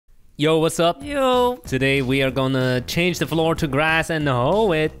Yo, what's up? Yo. Today we are gonna change the floor to grass and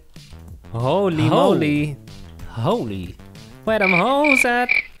hoe it. Holy moly. Holy. Where them hoes at?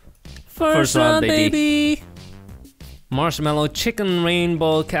 First round, baby. Marshmallow chicken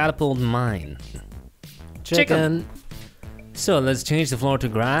rainbow catapult mine. Chicken. So let's change the floor to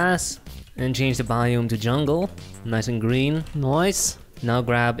grass and change the biome to jungle. Nice and green. Nice. Now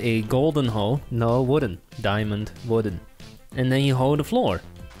grab a golden hoe. No, wooden. Diamond, wooden. And then you hoe the floor.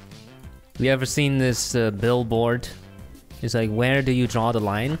 Have you ever seen this billboard? It's like, where do you draw the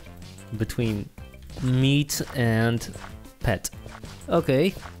line between meat and pet?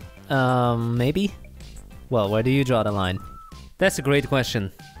 Okay. Maybe? Well, where do you draw the line? That's a great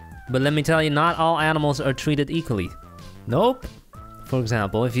question. But let me tell you, not all animals are treated equally. Nope. For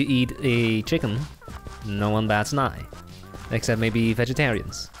example, if you eat a chicken, no one bats an eye. Except maybe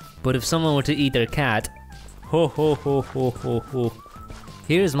vegetarians. But if someone were to eat their cat, ho ho ho ho ho ho.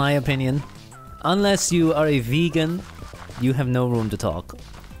 Here's my opinion. Unless you are a vegan, you have no room to talk.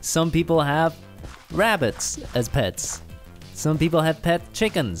 Some people have rabbits as pets. Some people have pet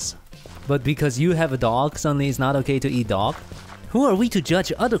chickens. But because you have a dog, suddenly it's not okay to eat dog? Who are we to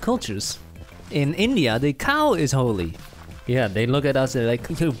judge other cultures? In India, the cow is holy. Yeah, they look at us, they're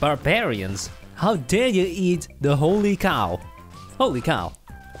like, you barbarians. How dare you eat the holy cow? Holy cow.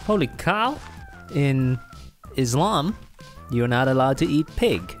 Holy cow? In Islam, you're not allowed to eat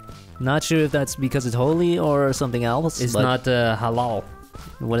pig. Not sure if that's because it's holy or something else. It's not halal.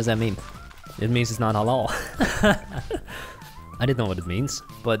 What does that mean? It means it's not halal. I didn't know what it means.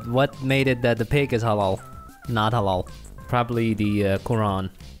 But what made it that the pig is halal? Not halal. Probably the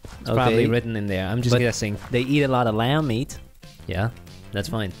Quran. It's probably written in there. I'm just guessing. They eat a lot of lamb meat. Yeah, that's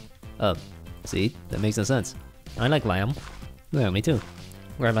fine. See? That makes no sense. I like lamb. Yeah, me too.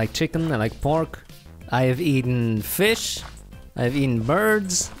 I like chicken, I like pork. I have eaten fish. I've eaten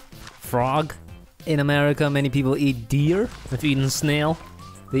birds. Frog. In America, many people eat deer. I've eaten snail.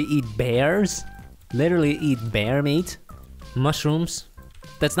 They eat bears. Literally eat bear meat. Mushrooms.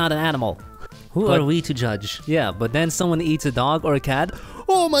 That's not an animal. Who are we to judge? Yeah, but then someone eats a dog or a cat.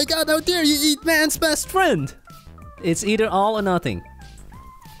 Oh my god, how dare you eat man's best friend! It's either all or nothing.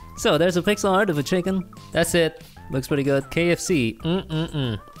 So there's a pixel art of a chicken. That's it. Looks pretty good.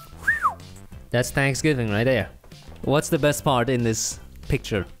 KFC. That's Thanksgiving right there. What's the best part in this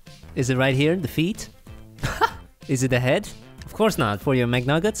picture? Is it right here, the feet? Is it the head? Of course not. For your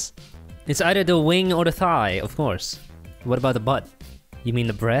McNuggets? It's either the wing or the thigh, of course. What about the butt? You mean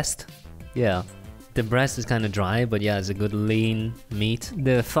the breast? Yeah. The breast is kind of dry, but yeah, it's a good lean meat.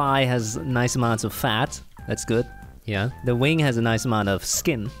 The thigh has nice amounts of fat. That's good. Yeah. The wing has a nice amount of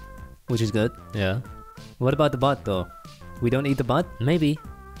skin, which is good. Yeah. What about the butt though? We don't eat the butt? Maybe.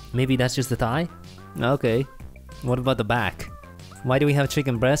 Maybe that's just the thigh? Okay. What about the back? Why do we have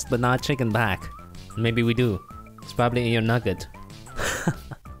chicken breast but not chicken back? Maybe we do. It's probably in your nugget.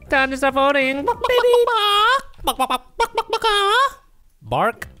 Time to start voting.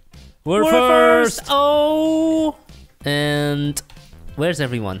 Bark. We're first. Oh. And where's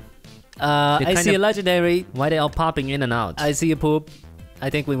everyone? I see a legendary. Why they all popping in and out? I see a poop.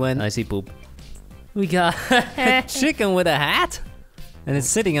 I think we win. I see poop. We got chicken with a hat, and it's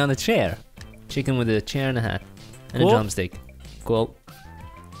sitting on a chair. Chicken with a chair and a hat and a drumstick. Cool.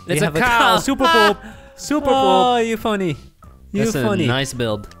 It's a cow. Super poop. Super poop. Oh, you funny. That's funny. A nice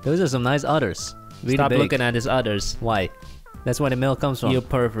build. Those are some nice udders. Really Stop big. looking at his udders. Why? That's where the milk comes from. You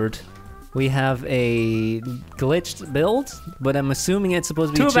pervert. We have a glitched build, but I'm assuming it's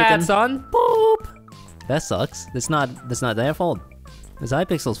supposed to be Too chicken. bad, son. Boop. That sucks. That's not their fault. It's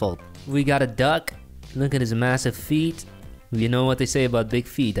iPixel's fault. We got a duck. Look at his massive feet. You know what they say about big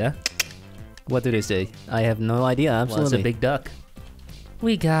feet, huh? What do they say? I have no idea. Absolutely. Well, it's a big duck.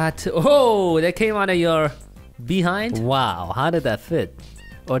 We got... Oh, that came out of your behind? Wow, how did that fit?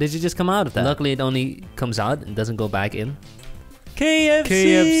 Or did you just come out of that? Luckily, it only comes out and doesn't go back in. KFC!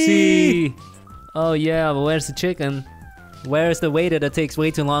 KFC! Oh yeah, but where's the chicken? Where's the waiter that takes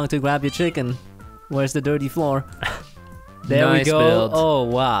way too long to grab your chicken? Where's the dirty floor? There Nice we go. build. Oh,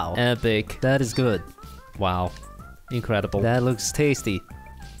 wow. Epic. That is good. Wow. Incredible. That looks tasty.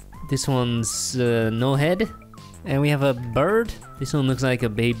 This one's no head. And we have a bird. This one looks like a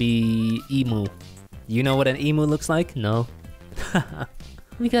baby emu. You know what an emu looks like? No.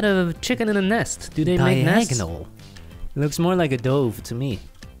 We got a chicken in a nest. Do they make nests? Diagonal. Looks more like a dove to me.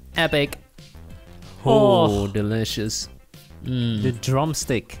 Epic. Oh, delicious. The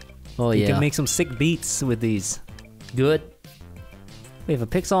drumstick. Oh You yeah. can make some sick beats with these. Good. We have a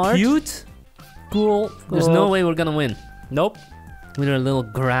pixel art. Cute. Cool. There's no way we're gonna win. Nope. With our little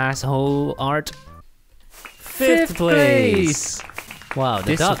grass hoe art. Fifth place. Wow, the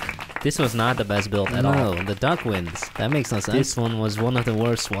This duck. This was not the best build at all. No, the duck wins. That makes no sense. This one was one of the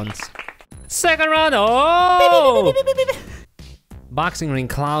worst ones. Second round. Oh! Boxing ring,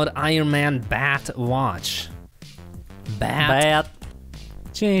 Cloud, Iron Man, Bat, Watch. Bat.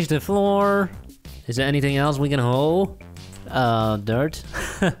 Change the floor. Is there anything else we can hoe? Dirt.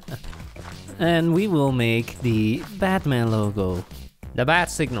 And we will make the Batman logo. The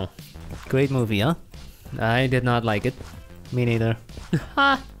Bat Signal. Great movie, huh? I did not like it. Me neither.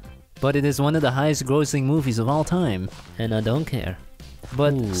 But it is one of the highest grossing movies of all time. And I don't care.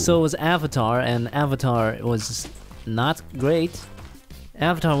 But Ooh. so was Avatar, and Avatar was not great.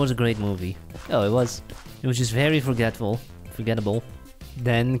 Avatar was a great movie. Oh, it was. It was just very forgettable.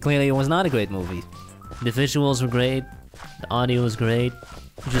 Then clearly it was not a great movie. The visuals were great. The audio was great.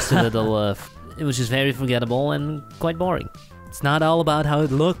 Just a little, it was just very forgettable and quite boring. It's not all about how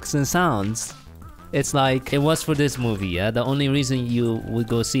it looks and sounds. It's like... It was for this movie, yeah? The only reason you would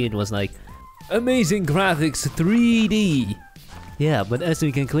go see it was like, amazing graphics, 3D! Yeah, but as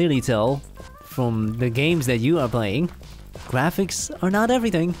we can clearly tell from the games that you are playing, graphics are not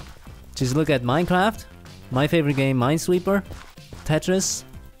everything. Just look at Minecraft, my favorite game Minesweeper, Tetris,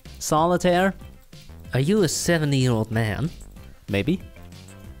 Solitaire. Are you a 70-year-old man? Maybe.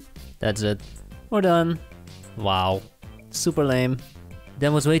 That's it. We're done. Wow. Super lame.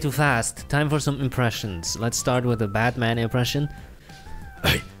 That was way too fast. Time for some impressions. Let's start with a Batman impression.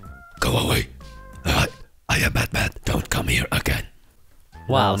 Hey, go away. I am Batman. Don't come here again.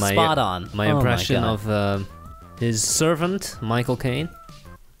 Wow, my, spot on. My Oh impression God. of his servant, Michael Caine.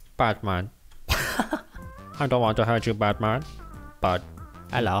 Batman. I don't want to hurt you, Batman. But,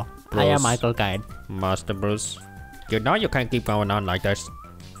 Hello, Bruce. I am Michael Caine. Master Bruce, you know you can't keep going on like this.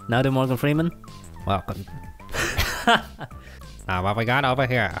 Now to Morgan Freeman. Welcome. Now what we got over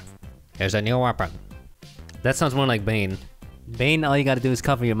here is a new weapon. That sounds more like Bane. Bane, all you gotta do is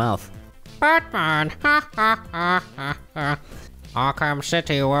cover your mouth. Batman, Arkham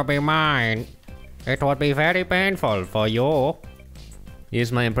City will be mine. It would be very painful for you.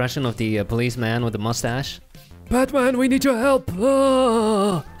 Here's my impression of the policeman with the mustache. Batman, we need your help.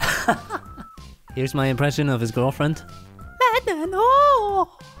 Here's my impression of his girlfriend. Batman,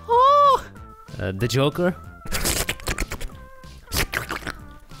 oh! The Joker.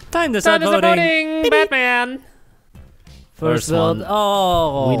 Time to start voting! Batman! First First vote. one.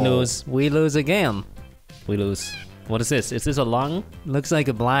 Oh! We lose. We lose again. We lose. What is this? Is this a lung? Looks like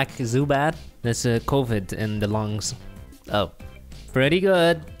a black Zubat. That's COVID in the lungs. Oh. Pretty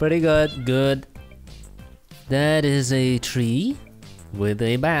good. Pretty good. Good. That is a tree with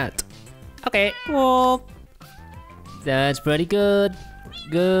a bat. Okay. Oh. That's pretty good.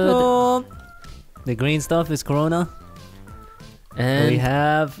 Good. Oh. The green stuff is Corona. And We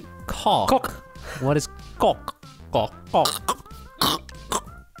have cock. cock. What is cock? Cock. Cock.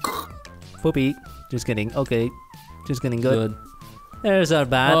 Poopy. Just kidding. Okay. Just kidding. Good. Good. There's our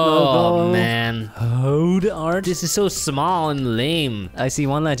bat Oh logo. man. Code art. This is so small and lame. I see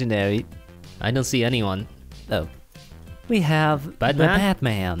one legendary. I don't see anyone. Oh. We have Batman? the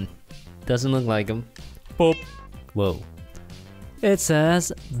Batman. Doesn't look like him. Boop. Whoa. It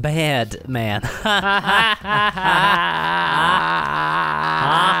says bad man.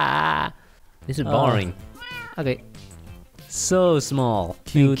 This is boring. Okay. So small.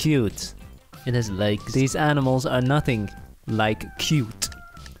 Cute. Cute. It has legs. These animals are nothing like cute.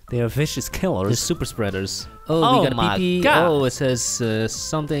 They are vicious They're killers. super spreaders. Oh, Oh we got a my PP. God. Oh, it says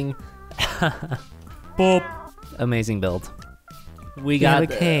something. Boop. Amazing build. We got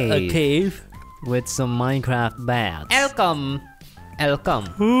got a cave. A cave. With some Minecraft bats. Welcome. Welcome.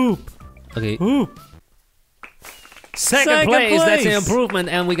 Hoop. Okay. Hoop. Second place. That's an improvement,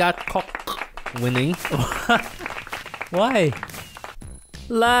 and we got cock winning. Why?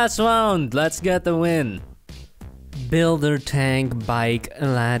 Last round. Let's get the win. Builder, tank, bike,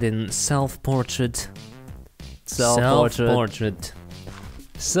 Aladdin, self-portrait. Self-portrait. Self-portrait.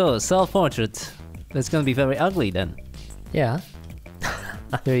 So, self-portrait. That's gonna be very ugly then. Yeah.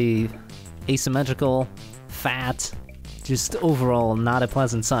 Very asymmetrical, fat, just overall not a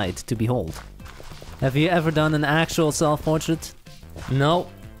pleasant sight to behold. Have you ever done an actual self-portrait? No,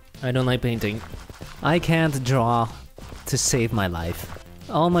 I don't like painting. I can't draw to save my life.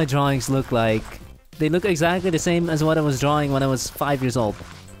 All my drawings look like... They look exactly the same as what I was drawing when I was 5 years old.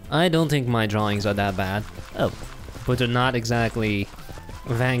 I don't think my drawings are that bad. Oh. But they're not exactly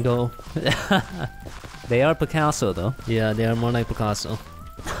Van Gogh. They are Picasso though. Yeah, they are more like Picasso.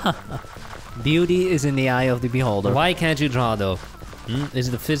 Beauty is in the eye of the beholder. Why can't you draw though? Is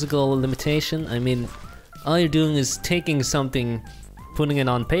it a physical limitation? I mean, all you're doing is taking something, putting it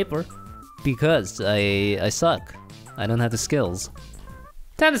on paper. Because I suck. I don't have the skills.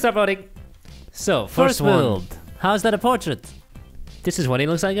 Time to start voting. So, First first one. build. How's that a portrait? This is what he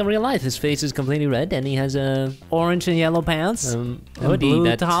looks like in real life. His face is completely red and he has a Orange and yellow pants. hoodie blue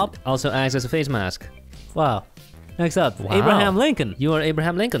that top. also acts as a face mask. Wow. Next up, Wow. Abraham Lincoln. You are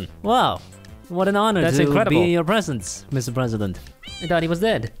Abraham Lincoln. Wow. What an honor That's to incredible. be in your presence, Mr. President. I thought he was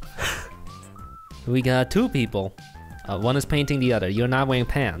dead. We got two people. One is painting the other. You're not wearing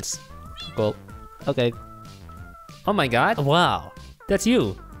pants. Cool. Okay. Oh my god. Wow. That's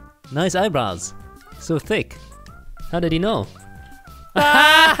you. Nice eyebrows. So thick. How did he know?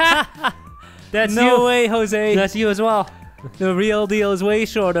 That's No you. way, Jose. That's you as well. The real deal is way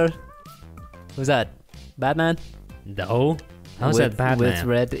shorter. Who's that? Batman? No. How's with, that Batman? With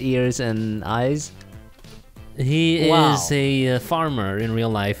red ears and eyes? He Wow. is a farmer in real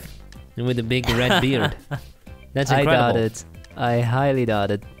life. And with a big red beard. That's I incredible. doubt it. I highly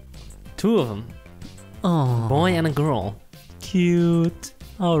doubt it. Two of them. Oh, Boy and a girl. cute.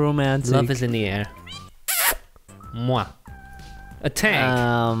 How romantic. Love is in the air. Mwah. A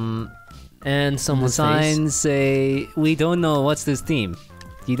tank. And the someone's face. signs say, we don't know what's this theme.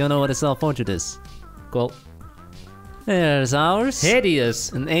 You don't know what a self-portrait is. Cool. There's ours.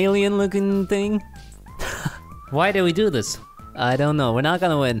 Hideous. An alien looking thing. Why did we do this? I don't know. We're not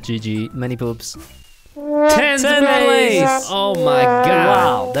gonna win. GG. Many poops. 10th 10th place! place! Oh my god.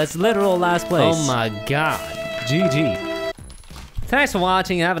 Wow, that's literal last place. Oh my god. GG. Thanks for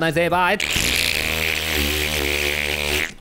watching. Have a nice day. Bye.